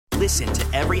Listen to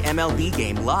every MLB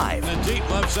game live. In the deep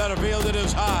left center field, it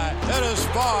is high, it is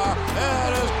far,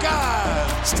 it is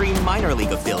gone. Stream minor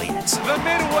league affiliates. The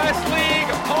Midwest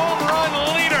League home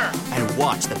run leader. And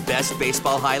watch the best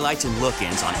baseball highlights and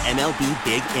look-ins on MLB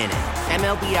Big Inning.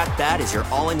 MLB At Bat is your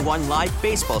all-in-one live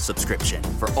baseball subscription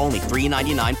for only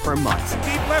 $3.99 per month.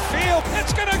 Deep left field,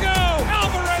 it's gonna go.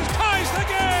 Alvarez ties the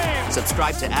game.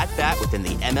 Subscribe to At Bat within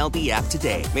the MLB app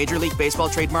today. Major League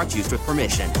Baseball trademarks used with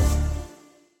permission.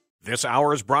 This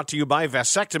hour is brought to you by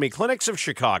Vasectomy Clinics of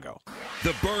Chicago.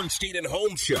 The Bernstein and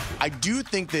Holmes Show. I do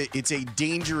think that it's a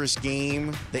dangerous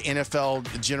game the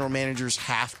NFL general managers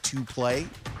have to play.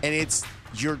 And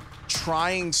you're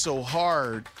trying so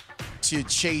hard to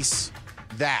chase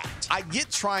that. I get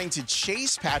trying to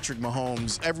chase Patrick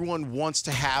Mahomes. Everyone wants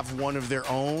to have one of their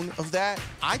own of that.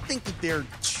 I think that there are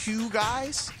two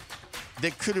guys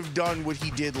that could have done what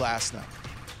he did last night.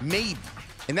 Maybe.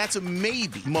 And that's a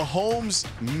maybe. Mahomes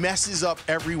messes up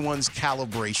everyone's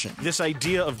calibration. This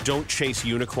idea of don't chase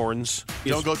unicorns.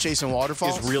 Don't go chasing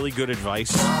waterfalls? Is really good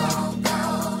advice.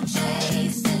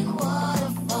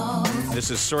 This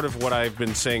is sort of what I've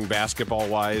been saying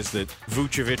basketball-wise, that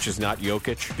Vucevic is not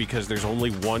Jokic because there's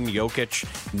only one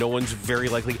Jokic. No one's very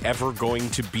likely ever going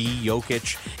to be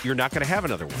Jokic. You're not going to have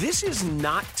another one. This is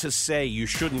not to say you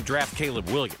shouldn't draft Caleb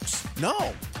Williams.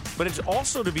 No. But it's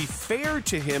also to be fair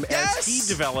to him as he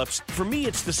develops. For me,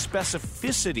 it's the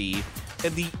specificity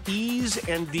and the ease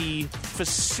and the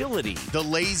facility. The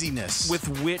laziness. With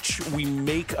which we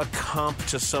make a comp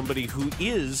to somebody who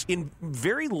is, in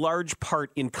very large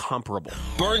part, incomparable.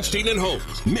 Bernstein and Holmes,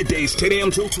 middays 10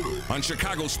 a.m. till 2 on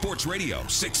Chicago Sports Radio,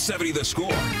 670 The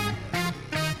Score.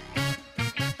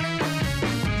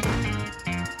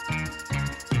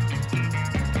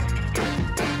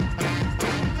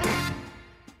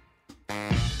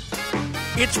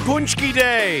 It's Punchki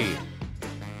Day.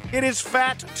 It is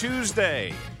Fat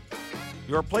Tuesday.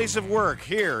 Your place of work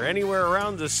here, anywhere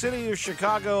around the city of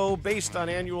Chicago, based on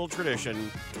annual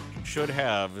tradition, should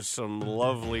have some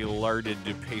lovely larded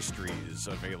pastries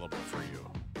available for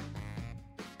you.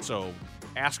 So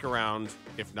ask around.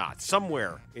 If not,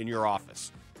 somewhere in your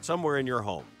office, somewhere in your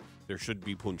home, there should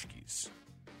be punchkis.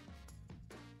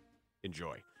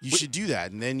 Enjoy. You should do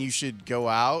that, and then you should go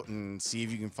out and see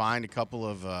if you can find a couple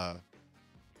of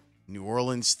New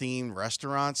Orleans-themed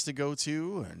restaurants to go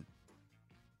to and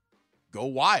go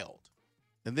wild,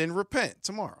 and then repent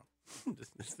tomorrow.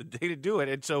 It's the day to do it.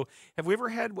 And so, have we ever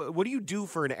had, what do you do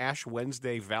for an Ash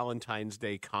Wednesday, Valentine's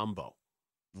Day combo?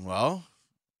 Well,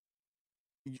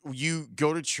 you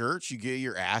go to church, you get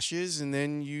your ashes, and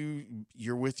then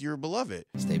you're with your beloved.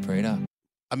 Stay prayed up.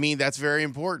 I mean, that's very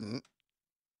important.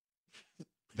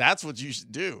 That's what you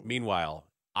should do. Meanwhile,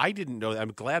 I didn't know.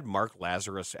 I'm glad Mark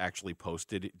Lazarus actually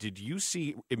posted. Did you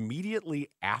see immediately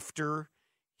after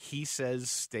he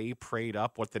says "stay prayed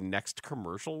up" what the next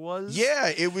commercial was? Yeah,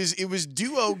 it was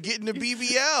Duo getting a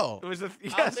BBL. It was out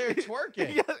there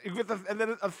twerking. Yeah, and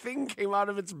then a thing came out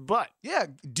of its butt. Yeah,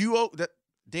 Duo.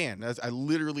 I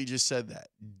literally just said that.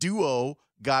 Duo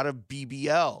got a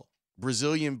BBL.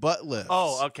 Brazilian butt lift.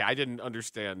 Oh, okay. I didn't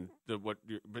understand but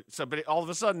all of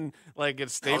a sudden, like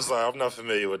it's stay. I was like, I'm not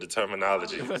familiar with the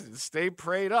terminology. Stay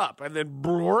prayed up, and then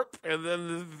blorp, and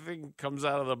then the thing comes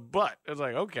out of the butt. It's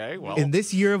like, okay, well. In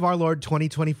this year of our Lord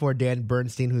 2024, Dan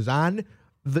Bernstein, who's on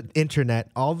the internet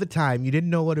all the time, you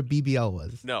didn't know what a BBL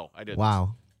was. No, I didn't.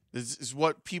 Wow. This is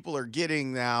what people are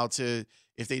getting now to,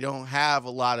 if they don't have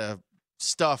a lot of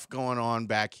stuff going on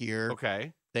back here.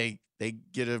 Okay. They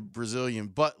get a Brazilian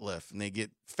butt lift, and they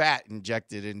get fat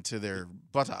injected into their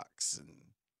buttocks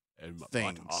and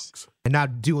things. Buttocks. And now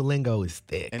Duolingo is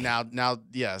thick. And now,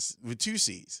 yes, with 2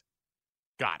 C's.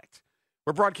 Got it.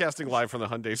 We're broadcasting live from the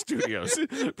Hyundai Studios,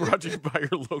 brought to you by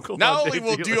your local Not Hyundai only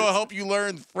will dealers. Duo help you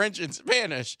learn French and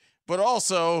Spanish, but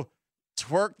also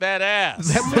twerk that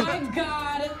ass. Oh, my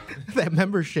God. That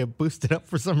membership boosted up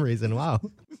for some reason. Wow.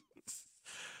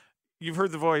 You've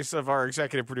heard the voice of our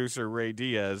executive producer, Ray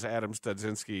Diaz. Adam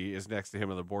Studzinski is next to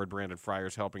him on the board. Brandon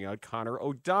Fryer's helping out. Connor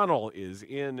O'Donnell is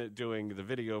in doing the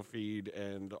video feed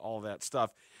and all that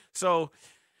stuff. So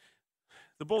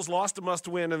the Bulls lost a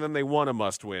must-win, and then they won a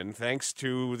must-win, thanks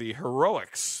to the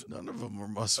heroics. None of them were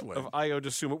must-win. Of Ayo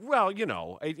Dosunmu. Well, you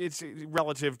know, it's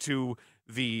relative to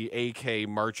the AK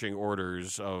marching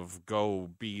orders of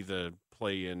go be the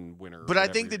play-in winner. But I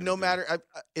think that no matter,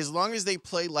 as long as they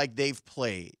play like they've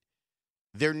played,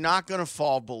 they're not going to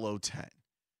fall below 10.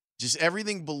 Just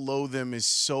everything below them is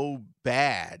so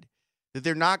bad that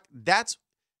they're not. That's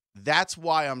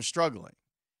why I'm struggling.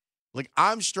 Like,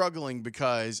 I'm struggling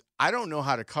because I don't know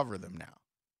how to cover them now.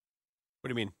 What do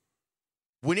you mean?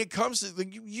 when it comes to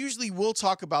usually we'll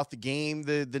talk about the game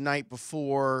the night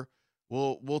before.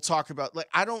 We'll talk about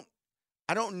I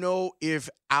don't know if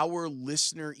our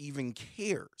listener even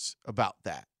cares about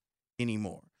that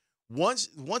anymore. Once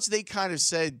they kind of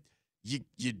said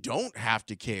you don't have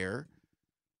to care,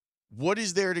 what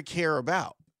is there to care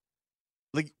about?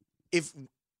 Like if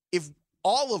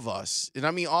all of us, and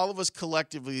I mean all of us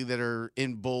collectively that are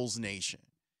in Bulls Nation,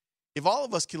 if all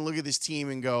of us can look at this team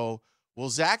and go, well,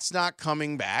 Zach's not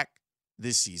coming back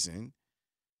this season.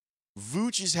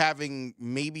 Vooch is having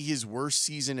maybe his worst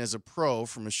season as a pro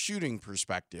from a shooting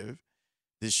perspective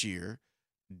this year.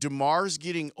 DeMar's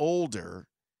getting older.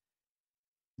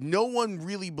 No one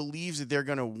really believes that they're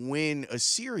going to win a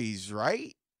series,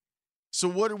 right? So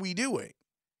what are we doing?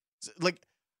 Like,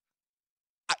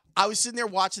 I was sitting there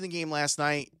watching the game last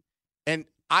night, and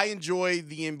I enjoy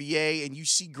the NBA, and you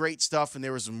see great stuff, and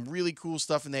there was some really cool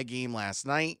stuff in that game last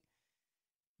night.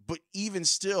 But even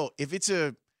still, if it's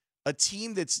a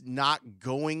team that's not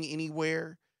going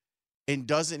anywhere and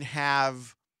doesn't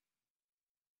have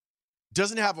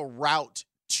a route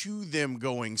to them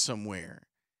going somewhere,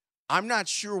 I'm not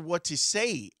sure what to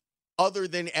say other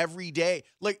than every day.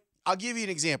 Like, I'll give you an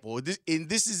example. This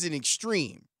is an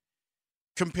extreme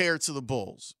compared to the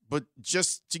Bulls, but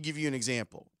just to give you an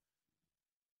example.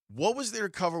 What was there to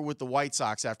cover with the White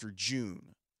Sox after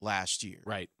June last year?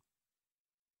 Right.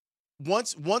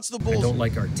 Once the Bulls... I don't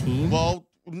like our team? Well,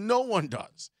 no one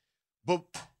does. But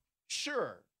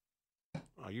sure.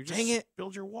 Oh, you just Dang it.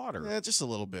 spilled your water. Yeah, just a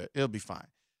little bit. It'll be fine.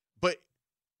 But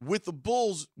with the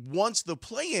Bulls, once the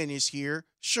play-in is here,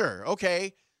 sure,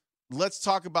 okay, let's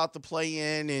talk about the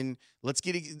play-in and let's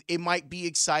get it might be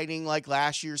exciting like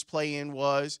last year's play-in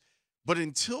was. But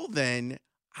until then,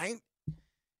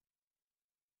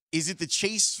 is it the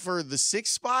chase for the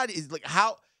sixth spot? Is like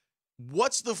how...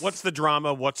 What's the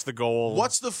drama? What's the goal?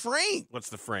 What's the frame? What's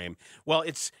the frame? Well,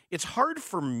 it's hard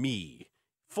for me,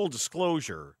 full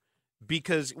disclosure,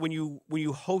 because when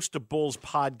you host a Bulls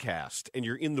podcast and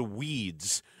you're in the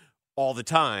weeds all the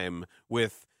time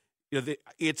with,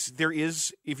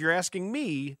 if you're asking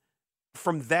me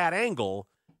from that angle,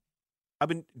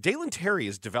 Dalen Terry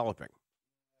is developing.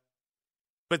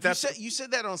 But you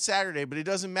said that on Saturday, but it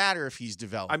doesn't matter if he's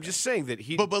developing. I'm just saying that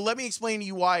But let me explain to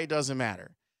you why it doesn't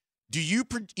matter. Do you,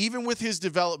 even with his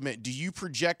development, do you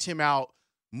project him out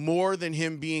more than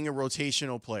him being a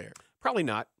rotational player? Probably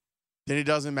not. Then it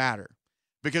doesn't matter.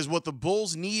 Because what the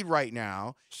Bulls need right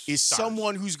now is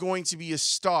someone who's going to be a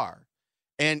star.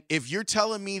 And if you're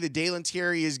telling me that Dalen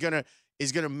Terry is gonna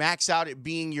max out at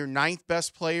being your ninth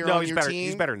best player on your team,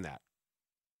 he's better than that.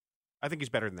 I think he's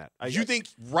better than that. You think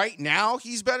right now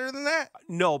he's better than that?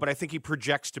 No, but I think he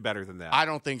projects to better than that. I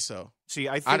don't think so. See,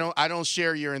 I don't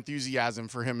share your enthusiasm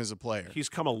for him as a player. He's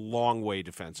come a long way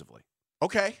defensively.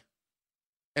 Okay.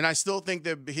 And I still think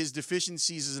that his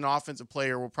deficiencies as an offensive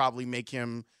player will probably make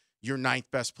him your ninth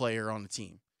best player on the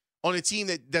team. On a team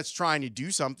that's trying to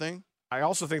do something. I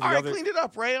also think I cleaned it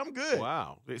up, Ray. I'm good.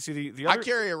 Wow. See, the other... I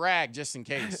carry a rag just in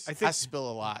case. I spill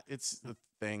a lot. It's the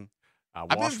thing. I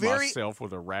wash myself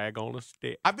with a rag on a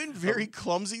stick. I've been very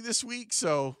clumsy this week,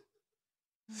 so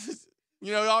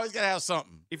you always got to have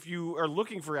something. If you are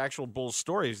looking for actual Bulls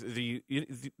stories, the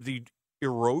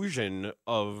erosion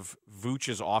of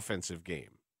Vooch's offensive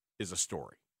game is a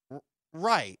story.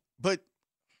 Right, but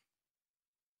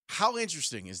how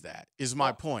interesting is that? Is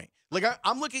my point. Like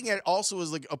I'm looking at it also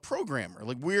as like a programmer.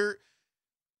 Like we're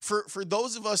for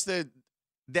those of us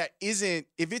that isn't,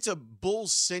 if it's a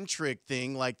Bulls-centric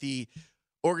thing like the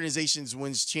Organizations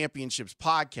Wins Championships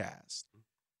podcast,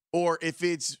 or if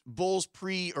it's Bulls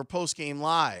pre or post-game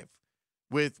live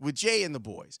with Jay and the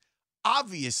boys,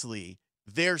 obviously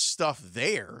there's stuff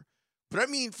there. But I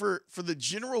mean for the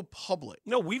general public.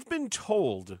 No, we've been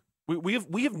told,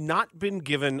 we have not been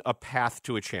given a path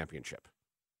to a championship.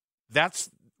 That's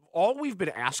all we've been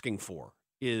asking for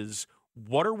is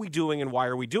what are we doing and why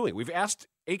are we doing? We've asked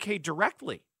AK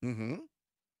directly. Mm-hmm.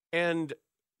 And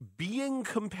being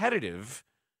competitive,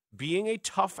 being a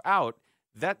tough out,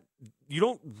 that you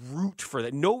don't root for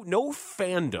that. No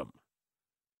fandom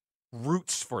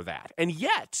roots for that. And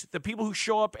yet, the people who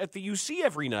show up at the UC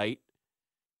every night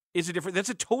that's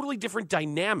a totally different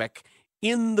dynamic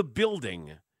in the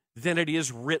building than it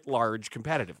is writ large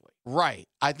competitively. Right.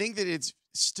 I think that it's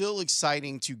still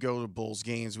exciting to go to Bulls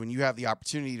games when you have the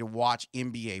opportunity to watch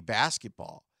NBA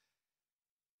basketball.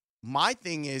 My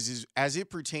thing is as it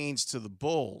pertains to the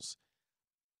Bulls,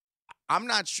 I'm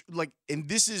not sure, and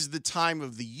this is the time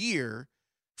of the year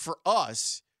for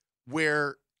us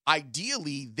where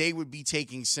ideally they would be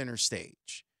taking center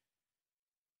stage.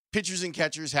 Pitchers and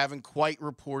catchers haven't quite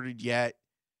reported yet.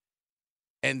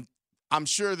 And I'm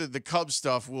sure that the Cubs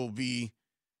stuff will be,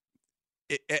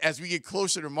 as we get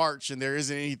closer to March and there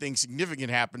isn't anything significant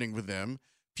happening with them,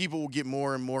 people will get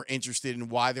more and more interested in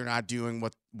why they're not doing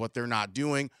what they're not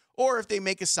doing. Or if they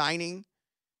make a signing,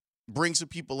 bring some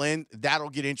people in, that'll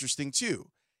get interesting too.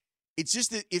 It's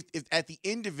just that if at the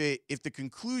end of it, if the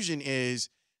conclusion is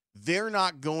they're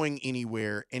not going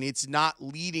anywhere and it's not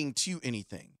leading to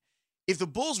anything. If the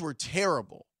Bulls were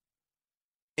terrible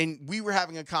and we were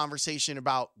having a conversation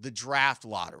about the draft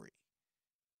lottery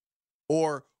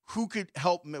or who could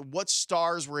help, what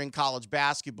stars were in college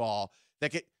basketball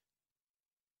that could.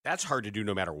 That's hard to do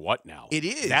no matter what now. It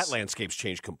is. That landscape's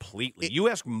changed completely. You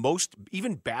ask most,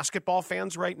 even basketball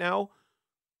fans right now,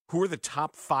 who are the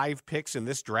top 5 picks in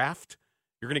this draft,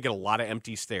 you're going to get a lot of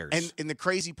empty stares. And the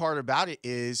crazy part about it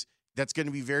is that's going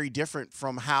to be very different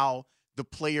from how the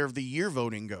player of the year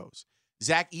voting goes.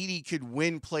 Zach Edey could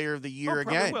win player of the year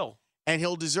again. Will. And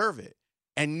he'll deserve it.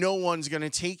 And no one's going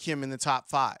to take him in the top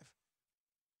 5.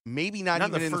 Maybe not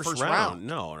even in the first round.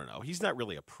 No. He's not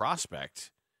really a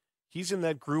prospect. He's in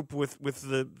that group with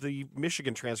the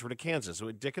Michigan transfer to Kansas.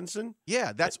 Dickinson?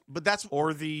 Yeah, that's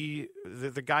or the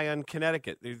guy on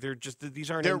Connecticut. They're just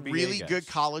these aren't. They're NBA really guys. good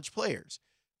college players.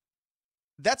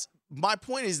 That's my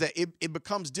point. Is that it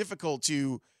becomes difficult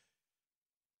to,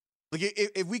 like,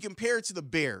 if we compare it to the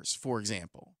Bears, for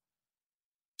example.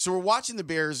 So we're watching the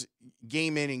Bears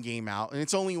game in and game out, and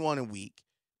it's only one a week.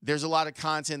 There's a lot of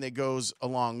content that goes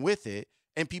along with it,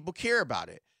 and people care about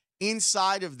it.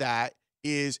 Inside of that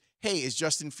is, hey, is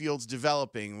Justin Fields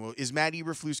developing? Well, is Matt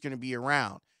Eberflus going to be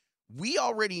around? We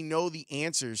already know the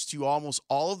answers to almost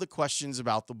all of the questions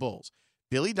about the Bulls.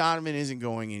 Billy Donovan isn't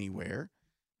going anywhere.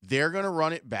 They're going to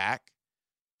run it back.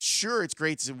 Sure, it's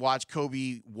great to watch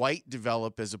Kobe White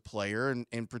develop as a player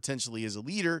and potentially as a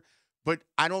leader, but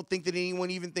I don't think that anyone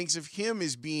even thinks of him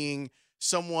as being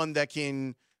someone that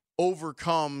can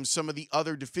overcome some of the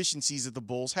other deficiencies that the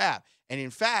Bulls have. And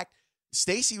in fact,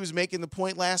 Stacey was making the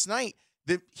point last night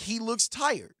that he looks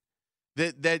tired,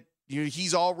 that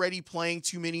he's already playing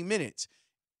too many minutes.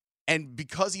 And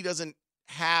because he doesn't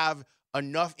have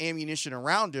enough ammunition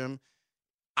around him,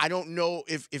 I don't know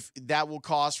if that will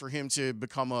cause for him to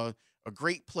become a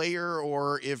great player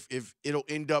or if it'll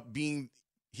end up being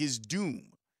his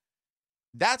doom.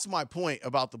 That's my point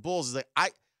about the Bulls, is that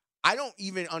I don't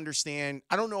even understand.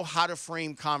 I don't know how to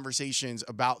frame conversations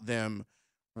about them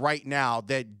right now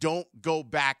that don't go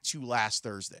back to last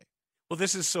Thursday. Well,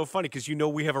 this is so funny because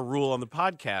we have a rule on the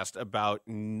podcast about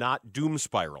not doom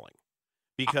spiraling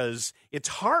because it's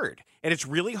hard. And it's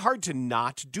really hard to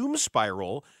not doom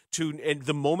spiral and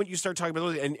the moment you start talking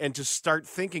about those and to start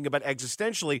thinking about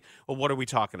existentially, well, what are we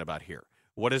talking about here?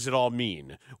 What does it all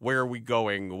mean? Where are we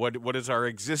going? What is our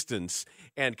existence?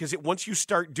 And because once you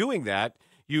start doing that,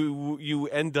 you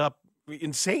end up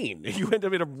insane. You end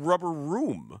up in a rubber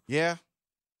room. Yeah,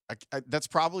 that's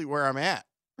probably where I'm at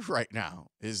right now.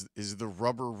 Is the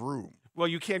rubber room? Well,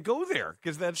 you can't go there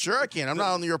because that's sure I can. I'm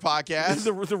not on your podcast.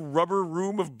 The rubber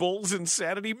room of Bulls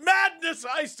insanity, madness.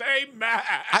 I say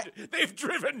mad. They've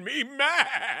driven me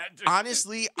mad.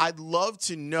 Honestly, I'd love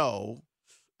to know.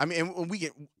 I mean,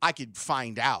 and I could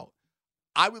find out.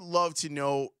 I would love to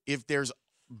know if there's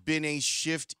been a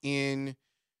shift in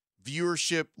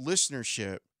viewership,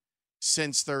 listenership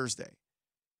since Thursday.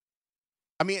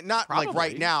 I mean, not Probably. like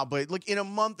right now, but like in a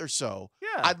month or so.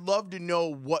 Yeah. I'd love to know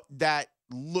what that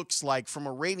looks like from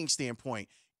a rating standpoint.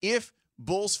 If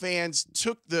Bulls fans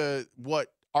took what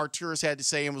Arturas had to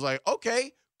say and was like,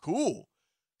 okay, cool.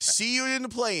 See you in the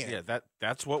play-in. Yeah,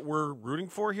 that's what we're rooting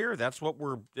for here. That's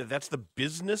the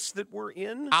business that we're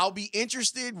in. I'll be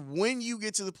interested when you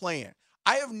get to the play-in.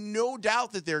 I have no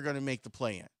doubt that they're going to make the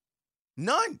play-in.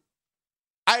 None.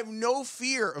 I have no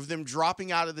fear of them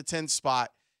dropping out of the 10th spot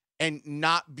and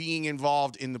not being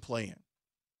involved in the play-in.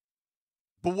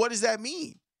 But what does that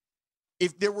mean?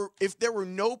 If there were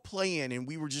no play-in and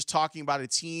we were just talking about a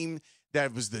team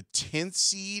that was the 10th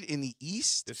seed in the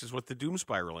East. This is what the doom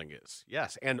spiraling is.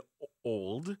 Yes, and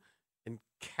old and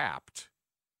capped.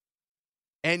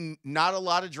 And not a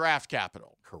lot of draft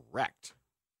capital. Correct.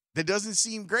 That doesn't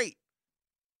seem great.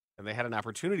 And they had an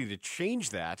opportunity to change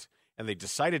that, and they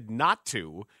decided not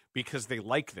to because they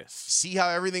like this. See how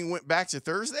everything went back to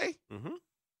Thursday? Mm-hmm.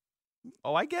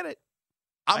 Oh, I get it.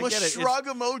 I'm a shrug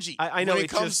emoji I know when it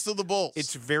comes to the Bulls.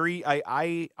 It's very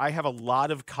I have a lot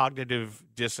of cognitive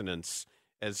dissonance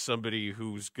as somebody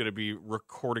who's going to be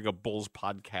recording a Bulls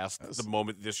podcast the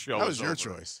moment this show is over. That was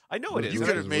your choice. I know it is. You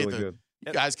could have made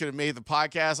You guys could have made the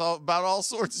podcast about all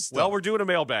sorts of stuff. Well, we're doing a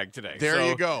mailbag today. There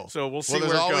you go. So we'll see where it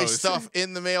goes. There's always stuff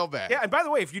in the mailbag. Yeah, and by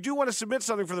the way, if you do want to submit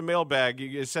something for the mailbag,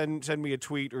 you send me a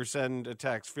tweet or send a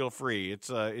text. Feel free. It's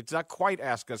not quite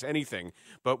Ask Us Anything,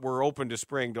 but we're open to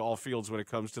spraying to all fields when it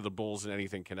comes to the Bulls and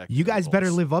anything connected. You guys to the better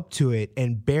Bulls. live up to it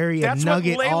and bury That's a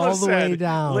nugget what Layla all the said. way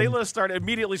down. Layla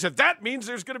immediately said, that means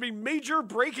there's going to be major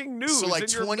breaking news So like in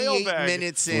your 28 mailbag.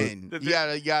 minutes in, you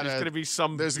gotta there's going to be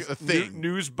some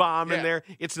news bomb in there.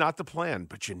 It's not the plan,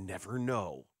 but you never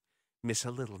know. Miss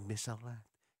a little, miss a lot.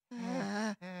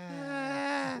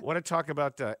 Want to talk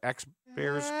about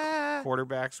ex-Bears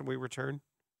quarterbacks when we return?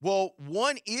 Well,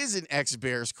 one is an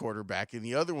ex-Bears quarterback, and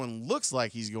the other one looks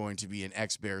like he's going to be an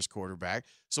ex-Bears quarterback.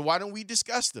 So why don't we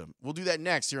discuss them? We'll do that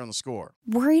next here on The Score.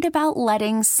 Worried about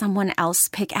letting someone else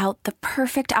pick out the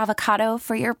perfect avocado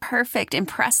for your perfect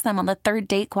impress them on the third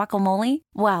date guacamole?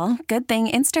 Well, good thing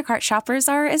Instacart shoppers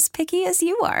are as picky as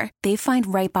you are. They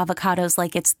find ripe avocados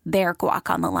like it's their guac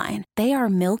on the line. They are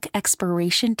milk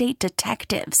expiration date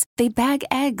detectives. They bag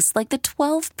eggs like the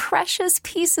 12 precious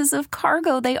pieces of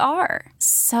cargo they are.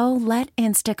 So let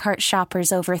Instacart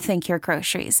shoppers overthink your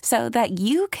groceries so that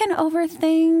you can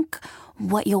overthink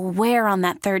what you'll wear on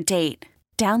that third date.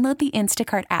 Download the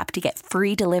Instacart app to get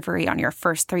free delivery on your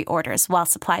first 3 orders while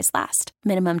supplies last.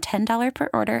 Minimum $10 per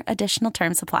order. Additional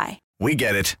terms apply. We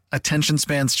get it. Attention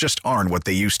spans just aren't what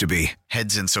they used to be.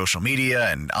 Heads in social media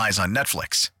and eyes on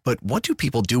Netflix. But what do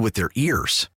people do with their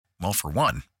ears? Well, for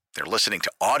one, they're listening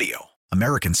to audio.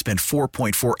 Americans spend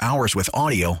 4.4 hours with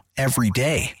audio every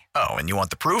day. Oh, and you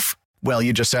want the proof? Well,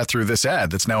 you just sat through this ad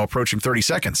that's now approaching 30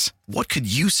 seconds. What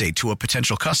could you say to a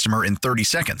potential customer in 30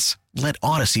 seconds? Let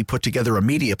Odyssey put together a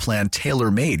media plan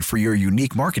tailor-made for your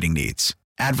unique marketing needs.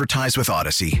 Advertise with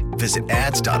Odyssey. Visit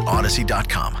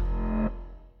ads.odyssey.com.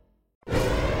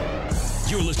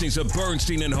 You're listening to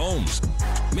Bernstein and Holmes.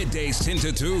 Middays 10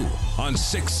 to 2 on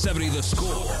 670 The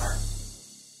Score.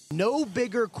 No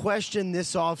bigger question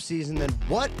this offseason than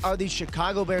what are the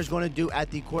Chicago Bears going to do at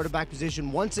the quarterback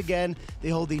position? Once again, they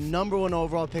hold the number 1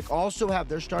 overall pick, also have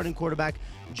their starting quarterback,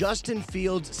 Justin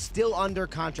Fields, still under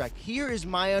contract. Here is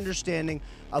my understanding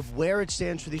of where it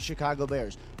stands for the Chicago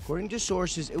Bears. According to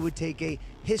sources, it would take a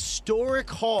historic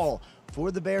haul for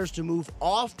the Bears to move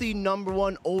off the number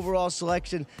 1 overall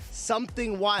selection.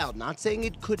 Something wild. Not saying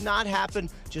it could not happen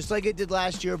just like it did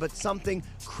last year, but something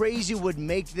crazy would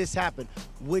make this happen,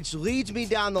 which leads me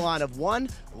down the line of 1,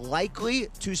 likely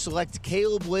to select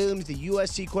Caleb Williams, the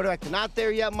USC quarterback. They're not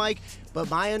there yet, Mike, but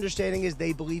my understanding is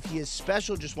they believe he is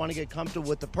special, just want to get comfortable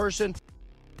with the person.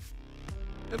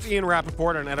 That's Ian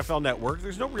Rappaport on NFL Network.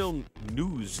 There's no real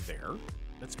news there.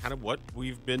 That's kind of what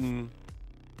we've been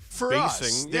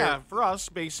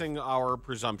basing our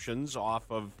presumptions off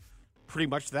of pretty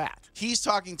much that. He's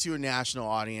talking to a national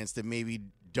audience that maybe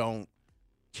don't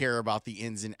care about the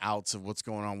ins and outs of what's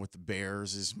going on with the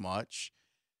Bears as much.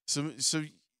 So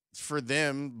for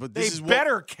them, but this they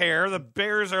better care. The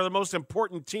Bears are the most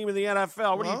important team in the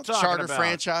NFL. What are you talking charter about?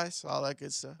 franchise, all that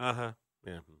good stuff. Yeah.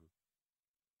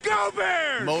 Go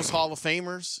Bears! Most Hall of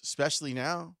Famers, especially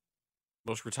now.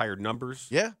 Most retired numbers.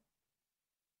 Yeah.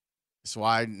 That's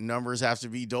why numbers have to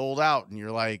be doled out. And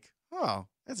you're like, oh,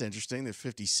 that's interesting that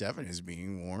 57 is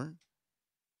being worn.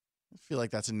 I feel like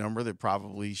that's a number that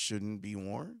probably shouldn't be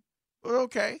worn. But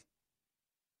okay.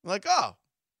 Like, oh,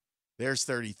 there's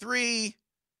 33.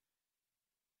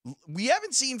 We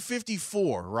haven't seen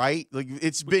 54, right? Like,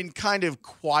 it's been kind of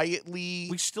quietly.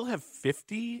 We still have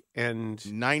 50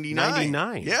 and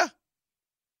 99. Yeah.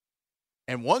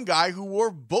 And one guy who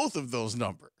wore both of those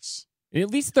numbers. And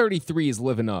at least 33 is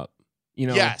living up. You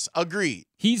know? Yes, agreed.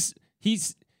 He's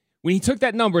when he took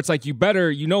that number, it's like you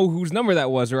know whose number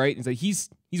that was, right? It's like he's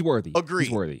worthy. Agreed.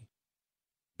 He's worthy.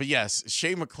 But yes,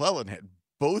 Shea McClellan had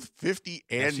both 50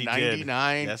 and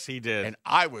 99. Yes, he did. And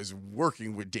I was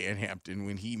working with Dan Hampton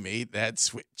when he made that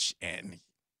switch. And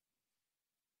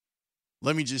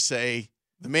let me just say,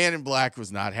 the man in black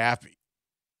was not happy.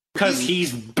 Because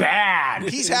he's bad.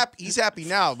 He's happy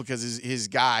now because his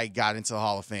guy got into the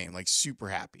Hall of Fame, like super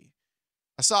happy.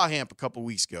 I saw Hamp a couple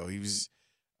weeks ago. He was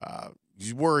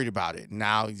worried about it.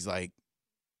 Now he's like,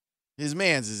 his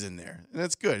man's is in there. And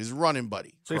that's good. His running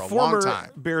buddy for a long time.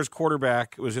 Bears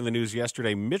quarterback was in the news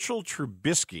yesterday. Mitchell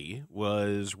Trubisky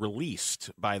was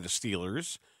released by the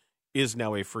Steelers, is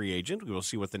now a free agent. We will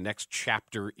see what the next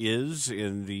chapter is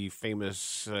in the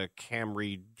famous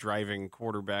Camry driving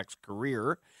quarterback's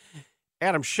career.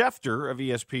 Adam Schefter of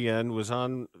ESPN was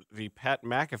on the Pat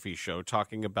McAfee show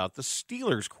talking about the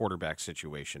Steelers quarterback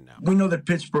situation now. We know that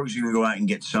Pittsburgh's going to go out and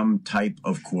get some type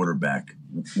of quarterback,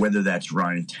 whether that's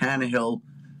Ryan Tannehill,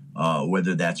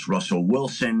 whether that's Russell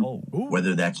Wilson,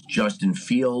 whether that's Justin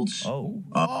Fields.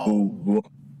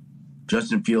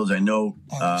 Justin Fields, I know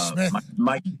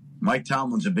Mike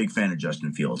Tomlin's a big fan of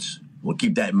Justin Fields. We'll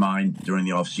keep that in mind during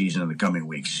the offseason in the coming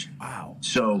weeks. Wow.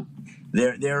 So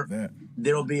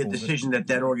there'll be a decision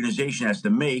that organization has to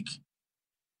make.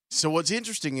 So what's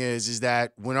interesting is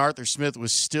that when Arthur Smith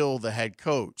was still the head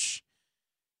coach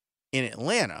in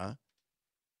Atlanta,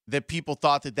 that people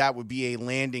thought that would be a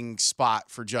landing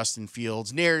spot for Justin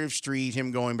Fields, narrative street,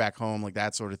 him going back home, like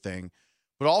that sort of thing.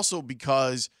 But also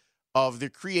because of the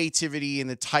creativity and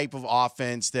the type of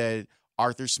offense that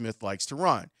Arthur Smith likes to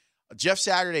run. Jeff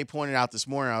Saturday pointed out this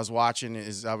morning, I was watching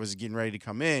as I was getting ready to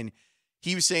come in,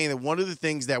 he was saying that one of the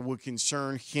things that would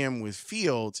concern him with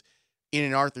Fields in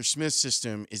an Arthur Smith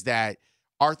system is that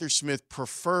Arthur Smith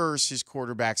prefers his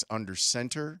quarterbacks under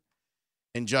center,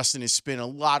 and Justin has spent a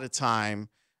lot of time,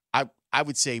 I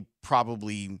would say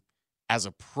probably as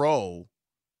a pro,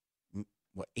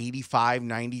 85,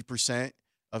 90%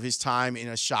 of his time in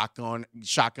a shotgun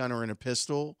or in a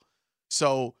pistol.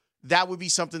 So that would be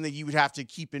something that you would have to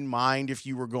keep in mind if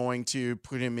you were going to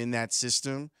put him in that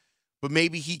system. But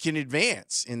maybe he can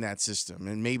advance in that system.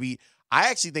 And maybe I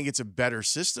actually think it's a better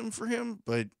system for him,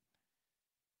 but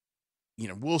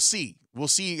we'll see. We'll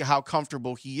see how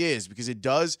comfortable he is, because it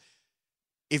does.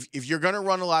 If you're going to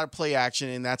run a lot of play action,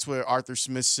 and that's what Arthur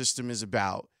Smith's system is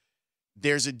about,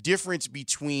 there's a difference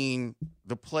between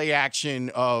the play action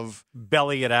of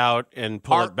belly it out and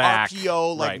pull it back,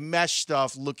 RPO, mesh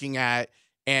stuff, looking at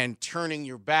and turning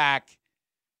your back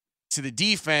to the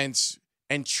defense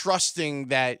and trusting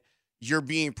that you're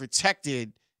being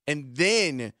protected, and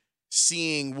then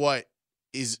seeing what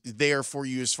is there for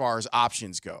you as far as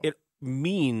options go. It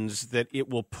means that it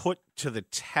will put to the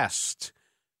test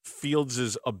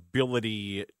Fields'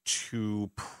 ability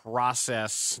to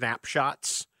process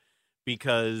snapshots,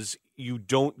 because you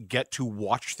don't get to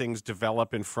watch things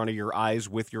develop in front of your eyes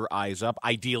with your eyes up.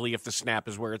 Ideally, if the snap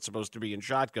is where it's supposed to be in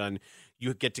shotgun,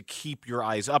 you get to keep your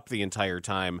eyes up the entire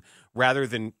time rather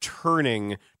than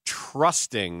turning,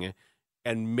 trusting,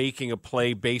 and making a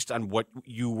play based on what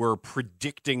you were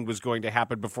predicting was going to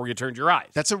happen before you turned your eyes.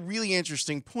 That's a really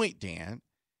interesting point, Dan.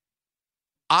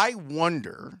 I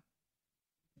wonder,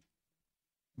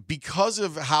 because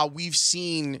of how we've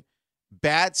seen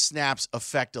bad snaps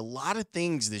affect a lot of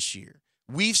things this year.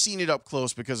 We've seen it up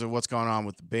close because of what's gone on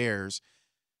with the Bears.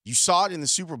 You saw it in the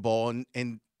Super Bowl,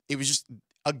 and it was just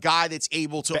a guy that's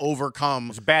able to overcome.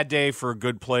 It's a bad day for a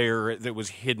good player that was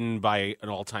hidden by an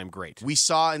all-time great. We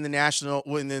saw in the national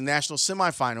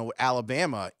semifinal with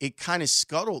Alabama, it kind of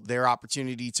scuttled their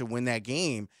opportunity to win that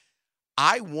game.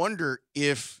 I wonder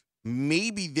if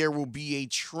maybe there will be a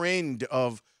trend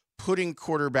of putting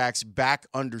quarterbacks back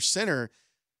under center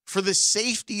for the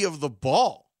safety of the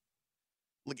ball.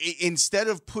 Like, instead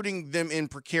of putting them in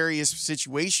precarious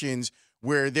situations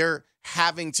where they're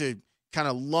having to kind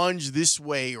of lunge this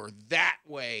way or that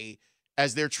way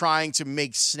as they're trying to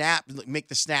make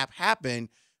the snap happen,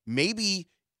 maybe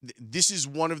this is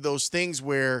one of those things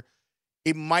where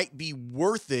it might be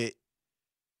worth it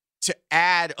to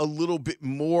add a little bit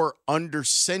more under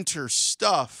center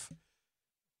stuff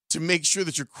to make sure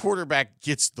that your quarterback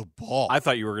gets the ball. I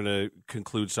thought you were going to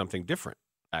conclude something different,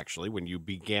 actually. When you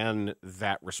began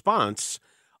that response,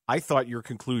 I thought your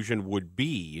conclusion would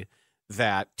be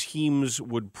that teams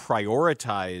would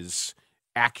prioritize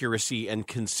accuracy and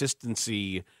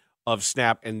consistency of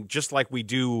snap. And just like we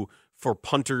do for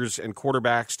punters and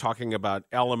quarterbacks, talking about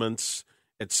elements,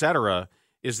 etc.,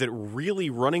 is that really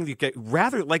running the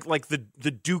rather like the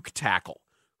Duke tackle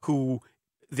who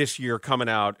this year coming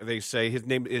out, they say his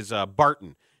name is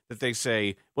Barton, that they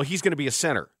say, well, he's going to be a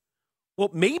center. Well,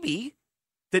 maybe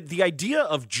that the idea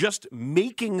of just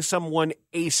making someone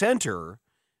a center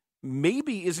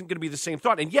maybe isn't going to be the same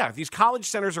thought. And yeah, these college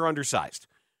centers are undersized.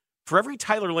 For every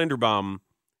Tyler Linderbaum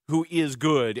who is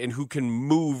good and who can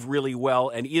move really well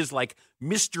and is like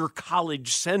Mr.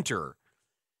 College Center,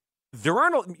 there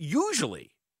aren't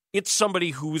usually it's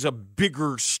somebody who's a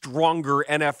bigger, stronger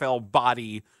NFL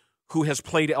body who has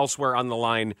played elsewhere on the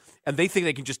line, and they think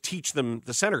they can just teach them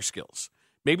the center skills.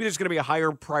 Maybe there's going to be a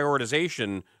higher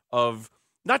prioritization of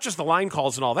not just the line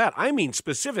calls and all that. I mean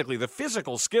specifically the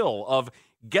physical skill of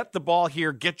get the ball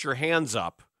here, get your hands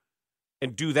up,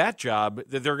 and do that job,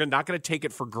 that they're not going to take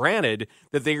it for granted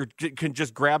that they can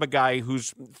just grab a guy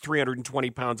who's 320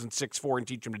 pounds and 6'4" and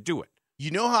teach him to do it. You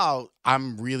know how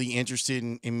I'm really interested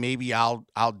in maybe I'll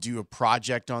do a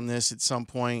project on this at some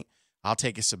point. I'll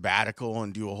take a sabbatical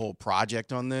and do a whole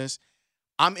project on this.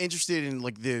 I'm interested in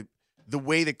like the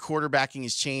way that quarterbacking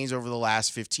has changed over the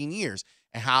last 15 years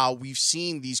and how we've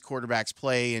seen these quarterbacks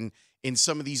play. And in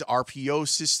some of these RPO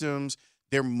systems,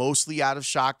 they're mostly out of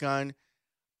shotgun.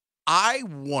 I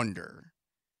wonder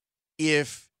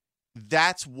if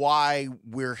that's why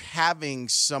we're having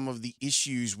some of the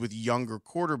issues with younger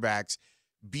quarterbacks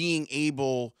being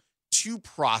able to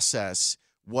process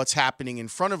what's happening in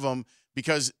front of them,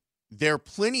 because there are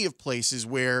plenty of places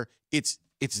where it's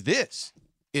this.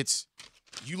 It's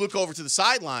you look over to the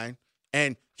sideline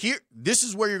and this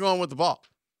is where you're going with the ball.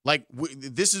 Like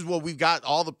this is what we've got,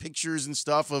 all the pictures and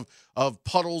stuff of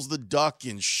Puddles the Duck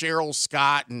and Cheryl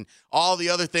Scott and all the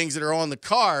other things that are on the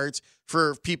cards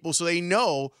for people so they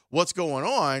know what's going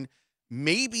on.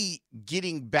 Maybe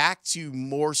getting back to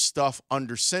more stuff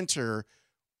under center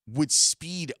would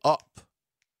speed up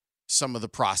some of the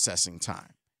processing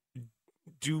time.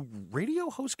 Do radio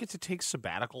hosts get to take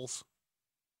sabbaticals?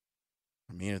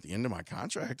 I mean, at the end of my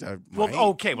contract, I might. Well,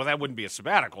 okay. Well, that wouldn't be a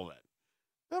sabbatical then.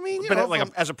 I mean,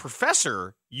 as a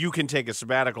professor, you can take a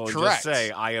sabbatical and Correct. just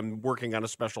say, I am working on a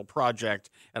special project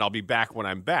and I'll be back when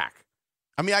I'm back.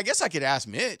 I mean, I guess I could ask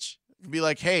Mitch. Be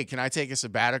like, hey, can I take a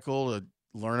sabbatical to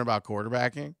learn about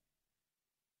quarterbacking?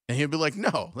 And he'll be like,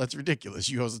 no, that's ridiculous.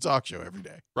 You host a talk show every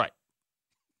day. Right.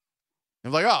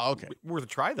 I'm like, oh, okay. Worth a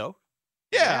try, though.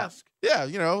 Yeah.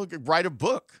 Yeah, write a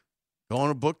book, go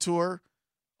on a book tour,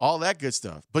 all that good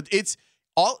stuff. But it's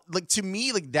all, like, to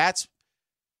me, like, that's,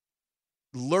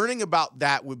 learning about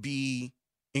that would be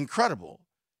incredible,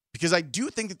 because I do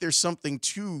think that there's something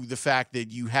to the fact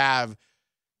that you have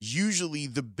usually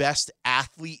the best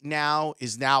athlete now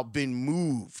is now been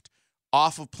moved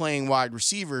off of playing wide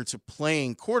receiver to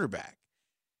playing quarterback.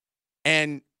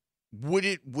 And would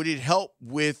it help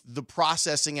with the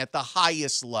processing at the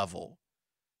highest level?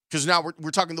 Because now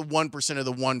we're talking the 1% of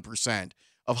the 1%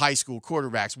 of high school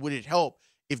quarterbacks. Would it help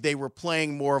if they were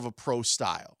playing more of a pro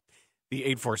style? The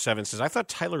 847 says, I thought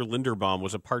Tyler Linderbaum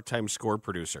was a part-time score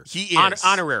producer. He is.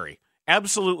 Honorary.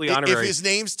 Absolutely honorary. If his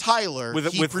name's Tyler,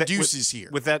 he produces here.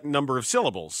 With that number of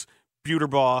syllables.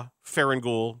 Buterbaugh,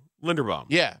 Farangul, Linderbaum.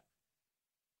 Yeah.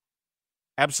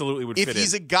 Absolutely would fit in. If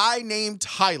he's a guy named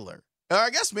Tyler, or I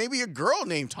guess maybe a girl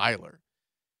named Tyler,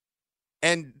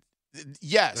 and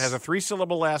yes. It has a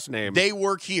 3-syllable last name. They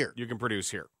work here. You can produce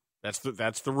here. That's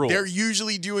the rule. They're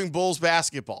usually doing Bulls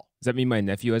basketball. Does that mean my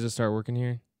nephew has to start working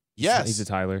here? Yes. He's a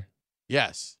Tyler.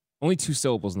 Yes. Only 2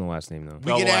 syllables in the last name, though.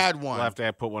 We can add one. We'll have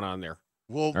to put one on there.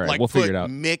 We'll right, we'll figure it out.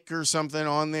 Mick or something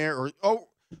on there, or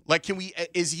can we?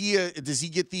 Does he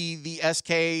get the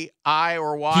SKI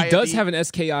or Y? He does have an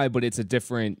SKI, but it's a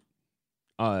different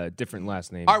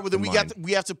last name. All right, well then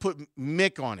we have to put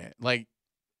Mick on it, like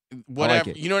whatever.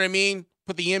 Like it. You know what I mean?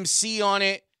 Put the MC on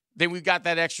it. Then we've got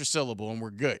that extra syllable, and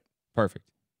we're good. Perfect.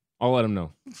 I'll let him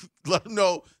know. Let him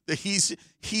know that he's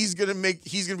gonna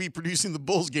be producing the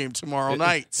Bulls game tomorrow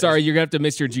night. Sorry, you're gonna have to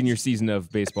miss your junior season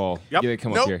of baseball. Yep. You gotta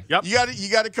come Nope. up here. Yep.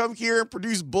 You got to come here and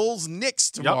produce Bulls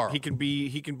Knicks tomorrow. Yep.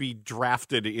 He can be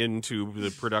drafted into the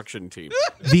production team.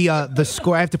 The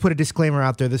score, I have to put a disclaimer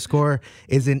out there. The score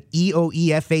is an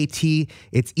EOEFAT.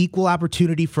 It's equal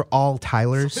opportunity for all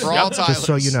Tylers. For all Tylers. Just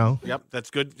so you know. Yep, that's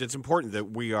good. It's important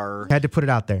that we are Had to put it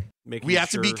out there. making We have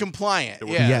sure to be compliant. that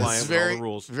we're Yeah, compliant it's with all the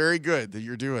rules. very good that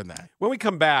you're doing that. When we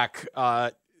come back,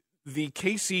 the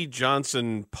Casey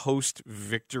Johnson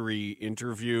post-victory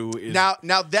interview is Now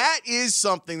that is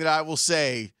something that I will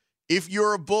say, if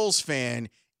you're a Bulls fan,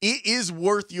 it is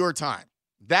worth your time.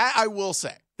 That I will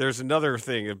say. There's another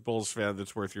thing, a Bulls fan,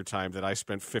 that's worth your time that I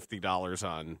spent $50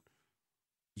 on.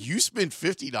 You spent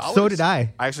 $50? So did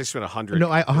I. I actually spent $100. No,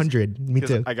 100. Me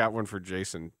too. I got one for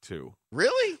Jason too.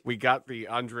 Really? We got the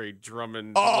Andre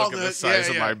Drummond. Oh, look at the size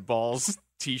of my balls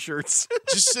T-shirts.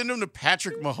 Just send them to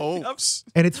Patrick Mahomes.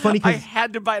 And it's funny I because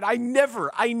had to buy it. I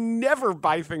never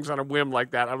buy things on a whim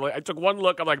like that. I took one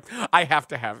look. I'm like, I have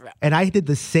to have that. and I did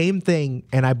the same thing,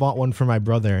 and I bought one for my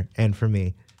brother and for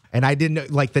me. And I didn't know,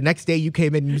 like the next day you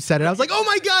came in and you said it. I was like, oh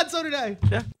my God, so did I.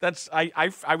 Yeah, that's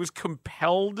I was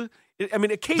compelled. I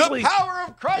mean, occasionally The power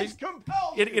of Christ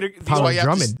compels. Power of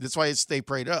Drummond. That's why it's stay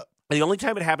prayed up. The only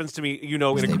time it happens to me, in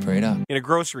a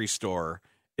grocery store,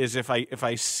 is if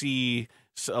I see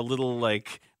a little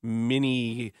like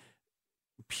mini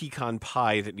pecan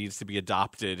pie that needs to be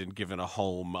adopted and given a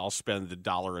home. I'll spend the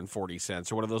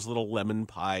 $1.40, or one of those little lemon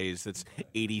pies that's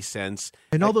 80 cents.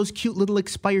 And all those cute little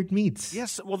expired meats.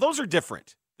 Yes, well, those are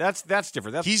different. That's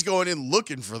different. He's going in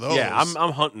looking for those. Yeah,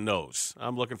 I'm hunting those.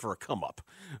 I'm looking for a come up.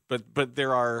 But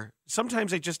there are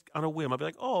sometimes I just on a whim I'll be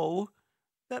like, oh,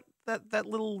 that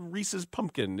little Reese's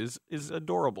pumpkin is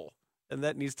adorable, and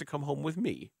that needs to come home with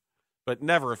me. But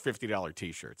never a $50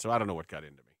 T-shirt. So I don't know what got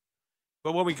into me.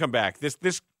 But when we come back,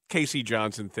 this Casey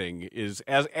Johnson thing is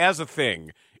as a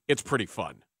thing, it's pretty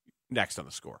fun. Next on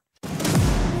The Score.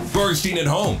 Bernstein and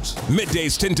Holmes,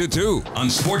 middays 10 to 2 on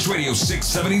Sports Radio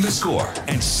 670 The Score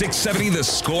and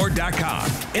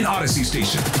 670thescore.com, an Odyssey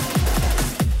station.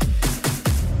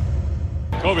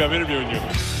 Kobe, I'm interviewing you.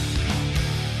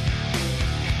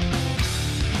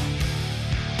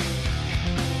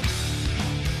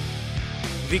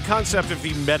 The concept of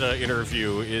the meta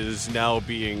interview is now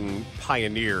being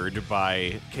pioneered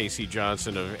by Casey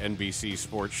Johnson of NBC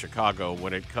Sports Chicago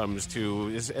when it comes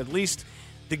to at least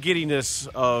the giddiness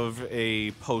of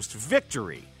a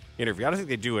post-victory interview. I don't think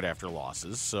they do it after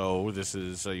losses, so this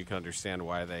is you can understand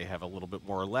why they have a little bit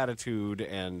more latitude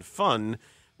and fun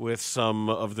with some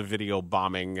of the video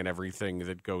bombing and everything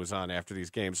that goes on after these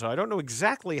games. So I don't know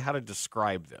exactly how to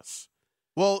describe this.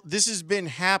 Well, this has been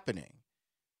happening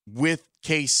with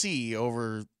KC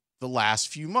over the last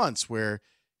few months where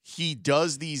he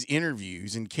does these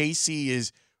interviews, and KC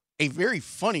is a very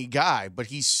funny guy, but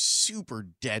he's super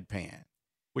deadpan.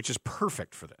 Which is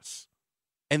perfect for this.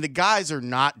 And the guys are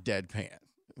not deadpan.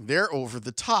 They're over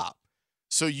the top.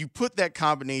 So you put that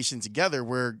combination together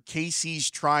where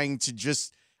KC's trying to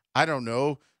just, I don't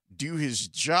know, do his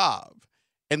job.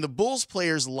 And the Bulls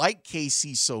players like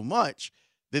KC so much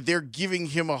that they're giving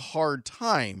him a hard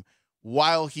time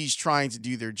while he's trying to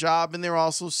do their job, and they're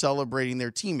also celebrating their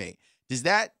teammate. Is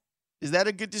that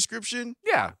a good description?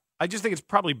 Yeah. I just think it's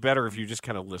probably better if you just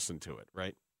kind of listen to it,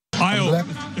 right? Ayo,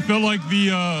 it felt like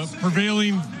the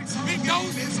prevailing...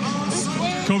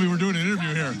 Kobe, we're doing an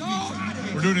interview here.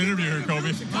 We're doing an interview here,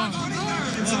 Kobe.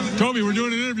 Kobe, we're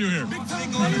doing an interview here.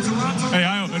 Hey,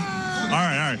 Ayo. All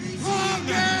right.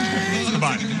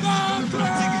 Goodbye.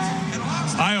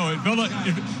 Ayo,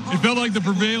 it felt like the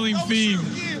prevailing theme.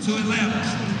 To Atlanta.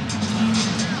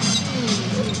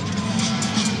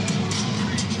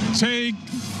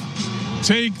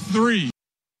 Take 3.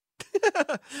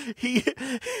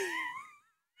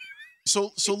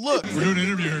 So look, we're doing an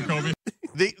interview here, Kobe.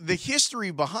 The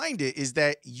history behind it is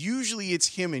that usually it's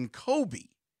him and Kobe.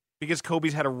 Because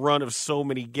Kobe's had a run of so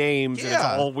many games, and it's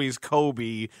always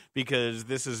Kobe because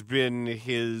this has been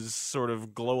his sort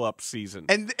of glow-up season.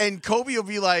 And Kobe will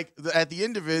be like, at the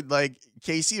end of it, like,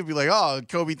 KC will be like, oh,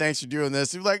 Kobe, thanks for doing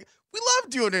this. He'll be like, we love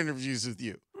doing interviews with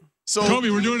you. So Kobe,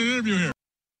 we're doing an interview here.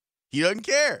 He doesn't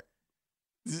care.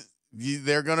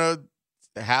 They're going to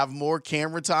have more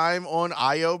camera time on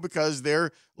Ayo because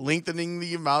they're lengthening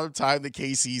the amount of time that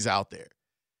KC's out there.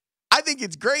 I think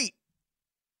it's great.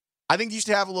 I think you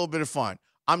should have a little bit of fun.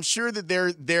 I'm sure that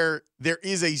there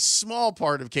is a small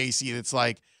part of KC that's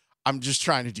like, I'm just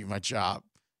trying to do my job.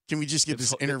 Can we just get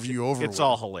this interview over with? It's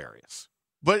all hilarious.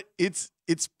 But it's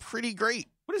pretty great.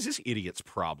 What is this idiot's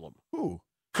problem? Who?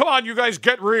 Come on, you guys,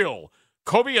 get real.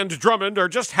 Kobe and Drummond are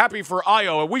just happy for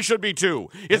Ayo, and we should be too.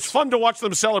 It's fun to watch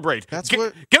them celebrate.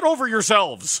 Get over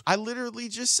yourselves. I literally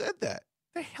just said that.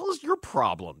 The hell is your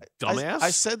problem, dumbass? I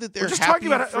said that they're happy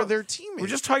for their teammates. We're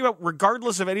just talking about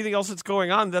regardless of anything else that's going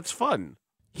on, that's fun.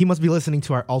 He must be listening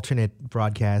to our alternate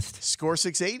broadcast. Score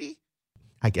 680?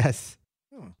 I guess.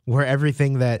 Where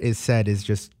everything that is said is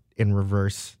just in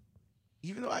reverse.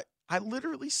 Even though I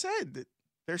literally said that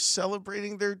they're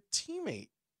celebrating their teammate.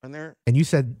 And you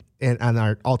said on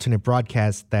our alternate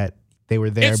broadcast that they were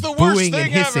there it's the worst booing thing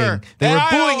and hissing. Ever. They were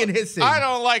booing and hissing. I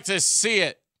don't like to see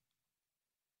it.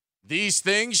 These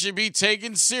things should be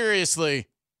taken seriously.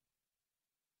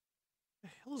 What the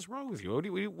hell is wrong with you?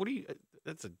 What do you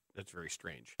that's very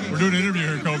strange. We're doing an interview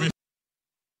here, Kobe.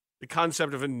 The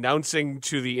concept of announcing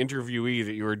to the interviewee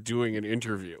that you are doing an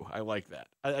interview. I like that.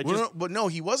 But no,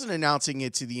 he wasn't announcing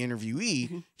it to the interviewee.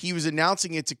 Mm-hmm. He was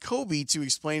announcing it to Kobe to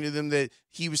explain to them that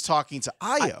he was talking to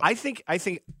Ayo. I think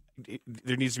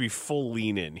there needs to be full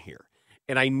lean in here.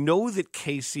 And I know that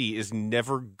KC is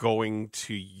never going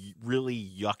to really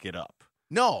yuck it up.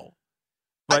 No.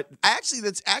 But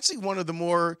that's actually one of the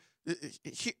more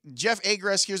Jeff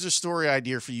Agrest, here's a story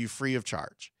idea for you free of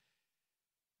charge.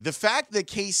 The fact that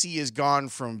KC has gone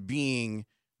from being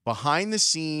behind the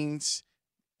scenes,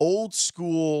 old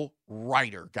school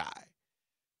writer guy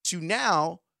to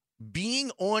now being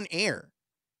on air,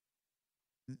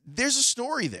 there's a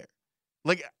story there.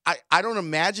 Like, I don't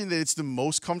imagine that it's the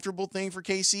most comfortable thing for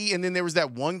KC. And then there was that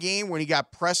one game when he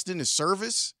got pressed into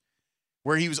service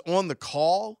where he was on the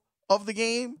call of the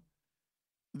game.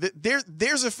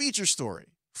 There's a feature story.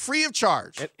 Free of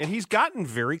charge. And he's gotten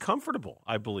very comfortable,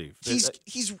 I believe. He's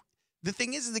the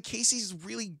thing is that Casey's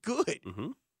really good. Mm-hmm.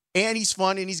 And he's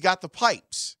fun and he's got the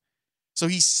pipes. So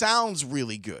he sounds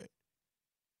really good.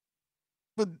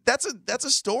 But that's a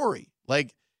story.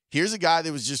 Like, here's a guy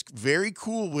that was just very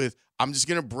cool with, I'm just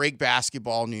going to break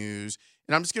basketball news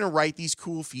and I'm just going to write these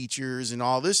cool features and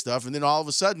all this stuff. And then all of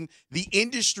a sudden the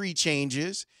industry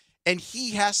changes and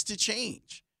he has to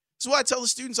change. This is what I tell the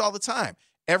students all the time.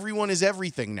 Everyone is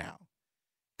everything now.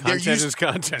 Content is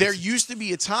content. There used to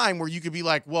be a time where you could be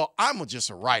like, well, I'm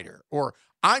just a writer or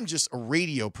I'm just a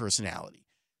radio personality.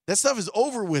 That stuff is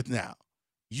over with now.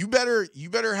 You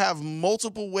better have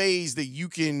multiple ways that you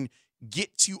can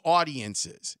get to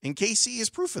audiences. And KC is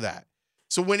proof of that.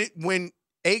 So when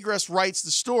Agrest writes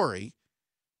the story,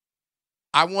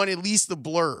 I want at least the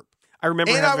blurb. I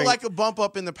remember I would like a bump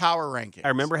up in the power rankings. I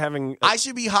remember having... I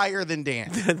should be higher than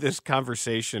Dan. This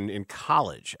conversation in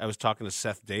college. I was talking to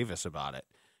Seth Davis about it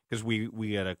because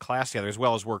we had a class together, as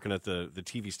well as working at the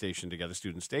TV station together,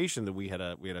 student station, that we had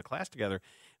a class together.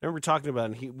 I remember talking about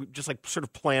it, and he just like sort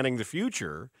of planning the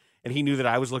future, and he knew that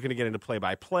I was looking to get into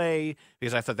play-by-play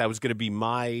because I thought that was going to be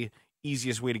my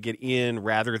easiest way to get in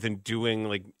rather than doing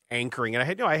like anchoring. And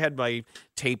I had my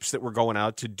tapes that were going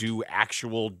out to do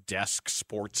actual desk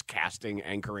sports casting,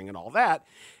 anchoring, and all that.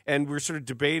 And we were sort of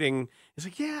debating. He's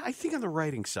like, yeah, I think on the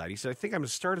writing side. He said, I think I'm going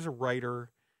to start as a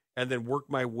writer and then work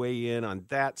my way in on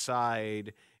that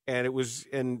side. And it was,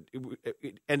 and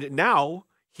now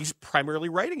he's primarily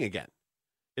writing again.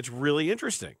 It's really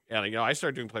interesting. And, I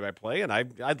started doing play-by-play, and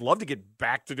I'd love to get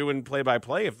back to doing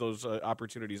play-by-play if those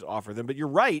opportunities offer them. But you're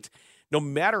right. No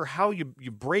matter how you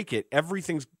break it,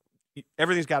 everything's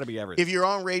got to be everything. If you're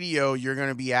on radio, you're going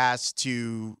to be asked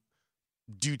to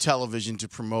do television to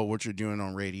promote what you're doing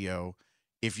on radio.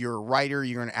 If you're a writer,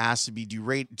 you're going to ask to do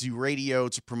radio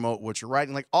to promote what you're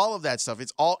writing. Like all of that stuff,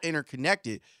 it's all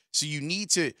interconnected. So you need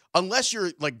to, unless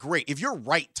you're like great, if you're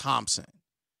Wright Thompson,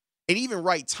 and even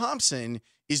Wright Thompson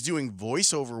is doing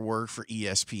voiceover work for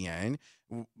ESPN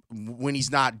when he's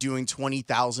not doing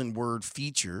 20,000 word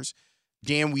features.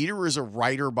 Dan Wiederer is a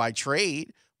writer by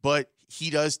trade, but he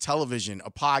does television,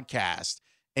 a podcast,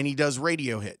 and he does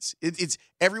radio hits. It's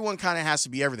everyone kind of has to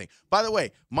be everything. By the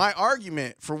way, my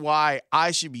argument for why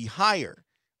I should be higher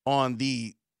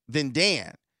than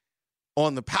Dan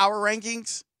on the power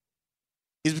rankings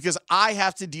is because I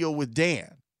have to deal with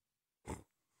Dan.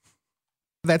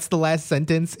 That's the last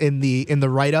sentence in the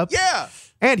write-up. Yeah.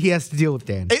 And he has to deal with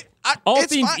Dan. All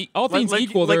things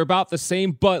equal, they're about the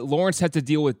same, but Laurence had to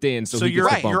deal with Dan. So you're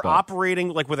right. You're operating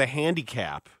like with a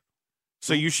handicap.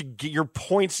 So you should get your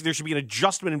points. There should be an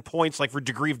adjustment in points, like for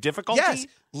degree of difficulty. Yes.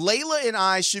 Layla and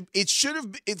I should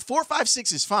have been 4, 5,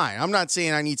 6 is fine. I'm not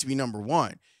saying I need to be number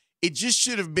one. It just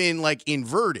should have been like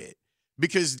inverted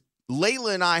because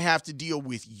Layla and I have to deal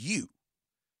with you.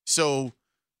 So,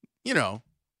 a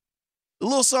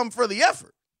little something for the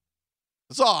effort.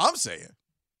 That's all I'm saying.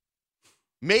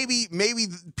 Maybe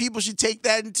people should take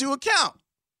that into account.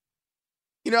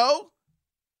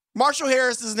 Marshall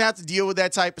Harris doesn't have to deal with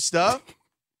that type of stuff.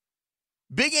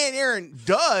 Big Aunt Aaron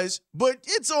does, but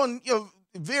it's on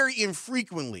very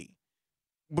infrequently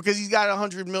because he's got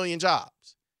 100 million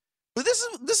jobs. But this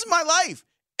is my life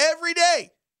every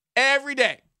day. And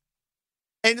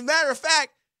as a matter of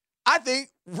fact, I think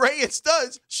Ray and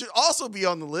Studs should also be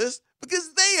on the list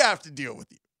because they have to deal with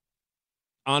you.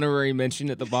 Honorary mention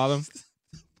at the bottom.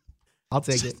 I'll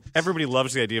take it. Everybody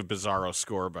loves the idea of Bizarro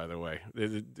Score, by the way.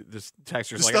 This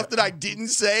texter's stuff that I didn't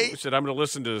say. Said I'm going to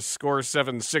listen to Score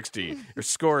 760 or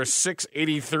Score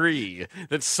 683.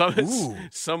 That's somewhere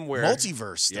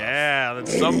multiverse stuff. Yeah,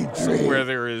 that's somewhere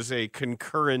there is a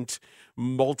concurrent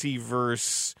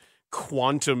multiverse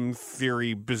quantum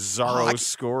theory Bizarro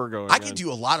score going on. I could do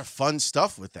a lot of fun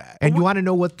stuff with that. And you want to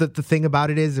know what the thing about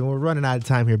it is? And we're running out of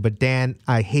time here, but Dan,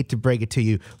 I hate to break it to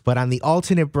you, but on the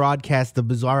alternate broadcast, the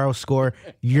Bizarro Score,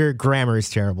 your grammar is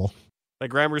terrible. My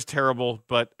grammar is terrible,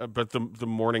 but the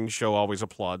morning show always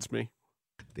applauds me.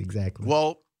 Exactly.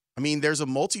 Well, I mean, there's a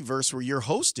multiverse where you're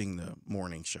hosting the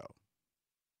morning show.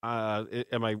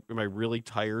 Am I really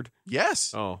tired?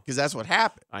 Yes. Oh, because that's what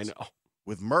happened. I know.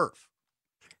 With Murph.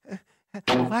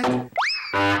 What?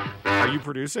 Are you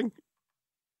producing?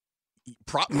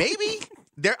 Maybe.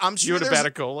 I'm sure you and a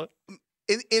Batacola?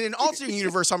 In an alternate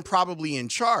universe, I'm probably in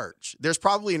charge. There's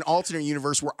probably an alternate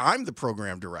universe where I'm the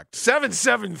program director.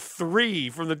 773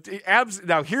 from the abs.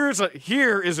 Now here is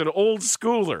an old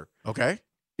schooler. Okay.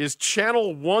 Is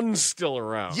Channel 1 still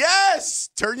around? Yes.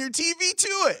 Turn your TV to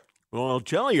it. Well, I'll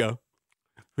tell you.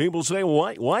 People say,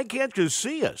 why can't you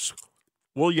see us?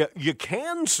 Well, you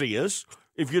can see us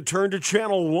if you turn to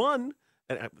Channel 1.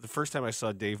 And the first time I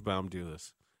saw Dave Baum do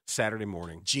this, Saturday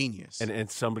morning. Genius.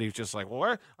 And somebody was just like,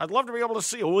 well, I'd love to be able to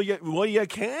see it. Well, you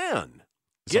can.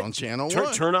 It's on Channel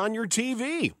 1. Turn on your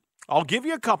TV. I'll give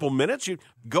you a couple minutes. You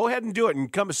go ahead and do it.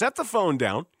 And come set the phone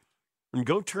down and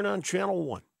go turn on Channel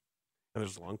 1. And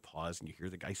there's a long pause, and you hear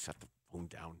the guy set the phone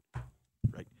down.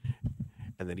 Right.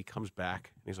 And then he comes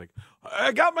back, and he's like,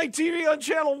 I got my TV on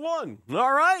Channel 1.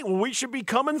 All right, well, we should be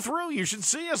coming through. You should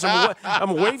see us.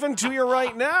 I'm waving to you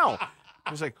right now.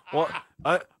 He's like, well,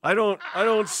 I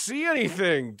don't see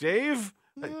anything, Dave.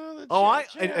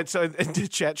 And so the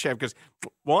chat champ goes,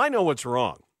 well, I know what's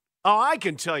wrong. Oh, I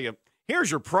can tell you. Here's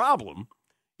your problem.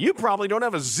 You probably don't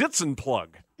have a Zitzen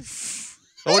plug.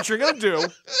 So what you're going to do,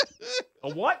 a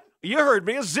what? You heard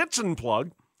me, a Zitzen plug.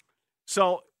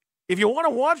 So if you want to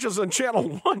watch us on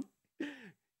Channel 1,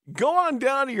 go on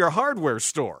down to your hardware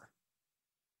store.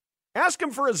 Ask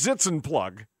him for a Zitzen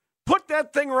plug. Put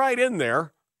that thing right in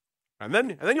there, and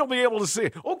then you'll be able to see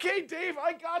it. Okay, Dave,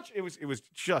 I got you. It was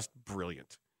just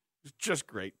brilliant. It was just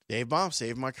great. Dave Baum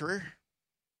saved my career.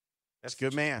 That's a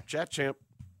good man. Chat champ.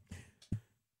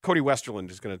 Cody Westerland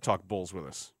is going to talk Bulls with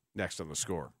us next on The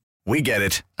Score. We get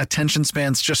it. Attention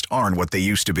spans just aren't what they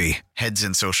used to be. Heads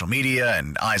in social media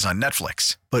and eyes on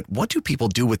Netflix. But what do people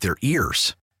do with their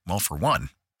ears? Well, for one,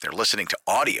 they're listening to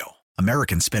audio.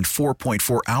 Americans spend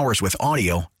 4.4 hours with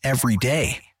audio every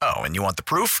day. Oh, and you want the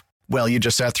proof? Well, you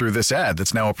just sat through this ad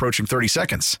that's now approaching 30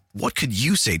 seconds. What could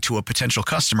you say to a potential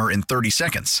customer in 30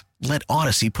 seconds? Let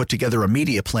Odyssey put together a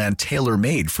media plan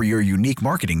tailor-made for your unique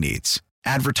marketing needs.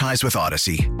 Advertise with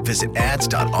Odyssey. Visit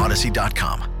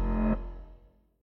ads.odyssey.com.